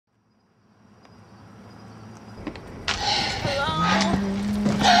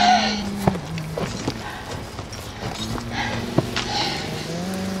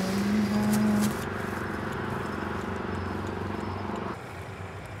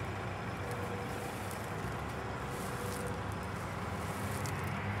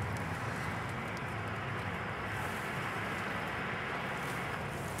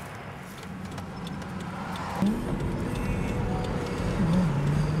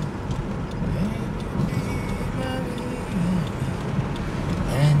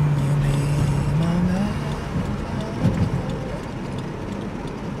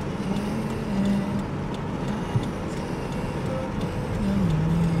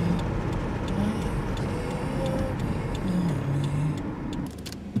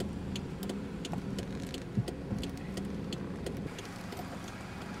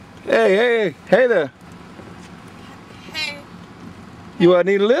Hey there. Hey. You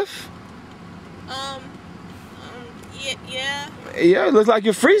need a lift? Yeah. Yeah, it looks like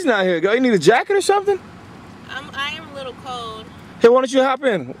you're freezing out here. Girl, you need a jacket or something? I am a little cold. Hey, why don't you hop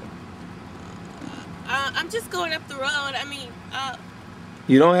in? I'm just going up the road.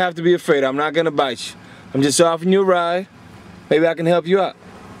 You don't have to be afraid. I'm not gonna bite you. I'm just offering you a ride. Maybe I can help you out.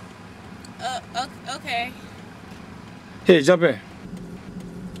 Okay. Here, jump in.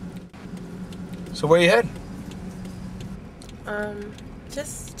 So where you heading?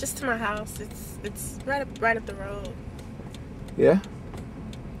 Just to my house. It's right up the road. Yeah?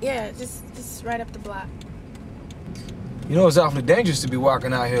 Yeah, just right up the block. You know it's awfully dangerous to be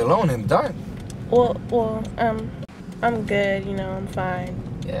walking out here alone in the dark. Well, I'm good, I'm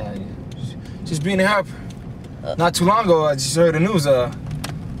fine. Yeah, just being a helper. Not too long ago, I just heard the news, a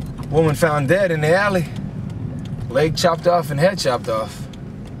woman found dead in the alley. Leg chopped off and head chopped off.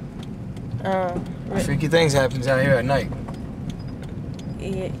 Freaky things happen out here at night.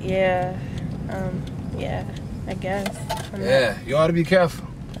 Yeah, I guess. Yeah, you ought to be careful.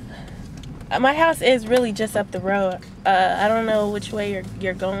 My house is really just up the road. I don't know which way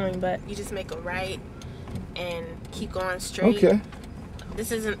you're going, but you just make a right and keep going straight. Okay.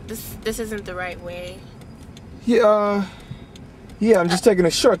 This isn't the right way. Yeah, I'm just taking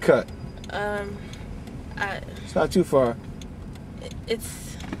a shortcut. It's not too far.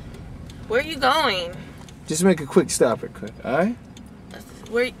 Where are you going? Just make a quick stop real quick, all right?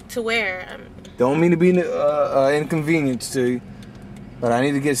 Where? Don't mean to be inconvenience to you, but I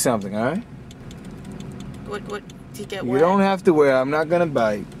need to get something, all right? What to get? You don't have to wear. I'm not gonna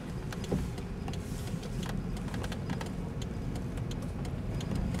bite.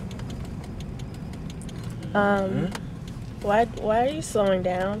 Why are you slowing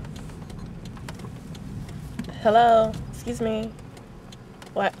down? Hello, excuse me.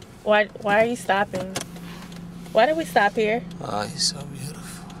 Why are you stopping? Why did we stop here? Oh, you're so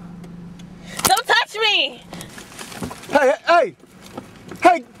beautiful. Don't touch me! Hey,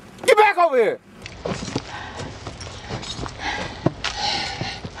 get back over here!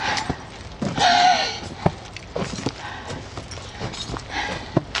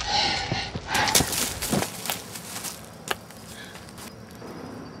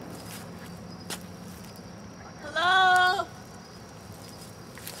 Hello?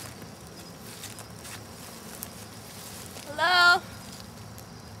 Hello?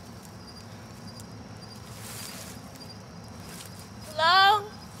 Hello?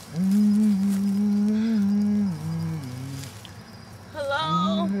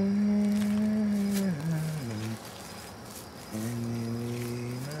 Hello?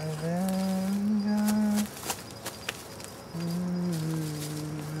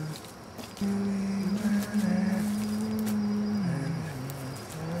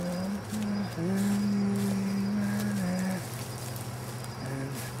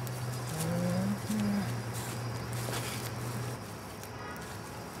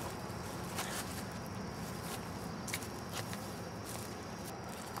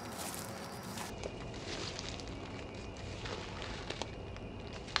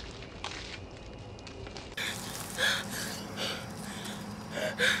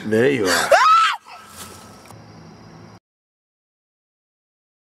 There you are.